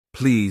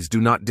Please do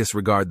not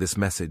disregard this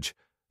message.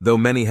 Though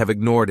many have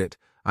ignored it,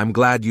 I'm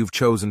glad you've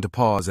chosen to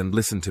pause and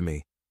listen to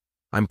me.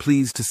 I'm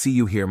pleased to see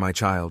you here, my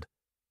child.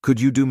 Could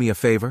you do me a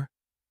favor?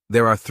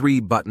 There are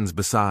 3 buttons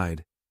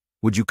beside.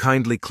 Would you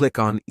kindly click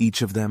on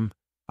each of them?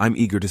 I'm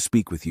eager to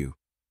speak with you.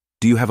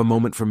 Do you have a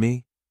moment for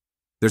me?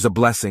 There's a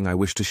blessing I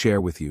wish to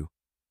share with you.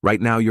 Right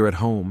now you're at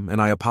home,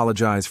 and I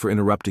apologize for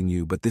interrupting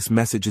you, but this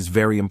message is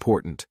very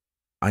important.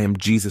 I am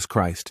Jesus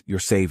Christ, your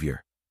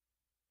Savior.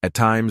 At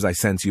times I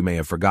sense you may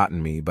have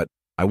forgotten me, but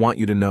I want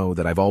you to know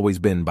that I've always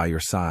been by your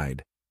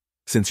side.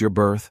 Since your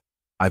birth,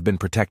 I've been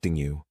protecting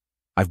you.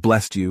 I've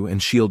blessed you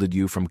and shielded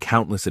you from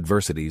countless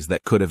adversities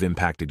that could have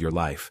impacted your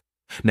life.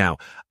 Now,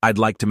 I'd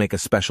like to make a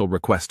special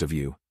request of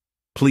you.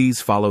 Please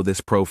follow this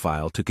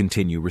profile to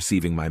continue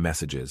receiving my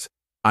messages.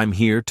 I'm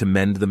here to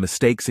mend the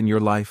mistakes in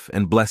your life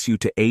and bless you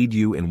to aid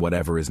you in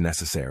whatever is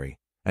necessary.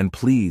 And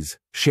please,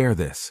 share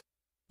this.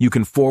 You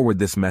can forward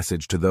this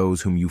message to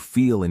those whom you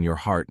feel in your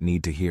heart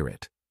need to hear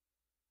it.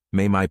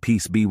 May my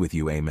peace be with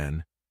you,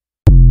 amen.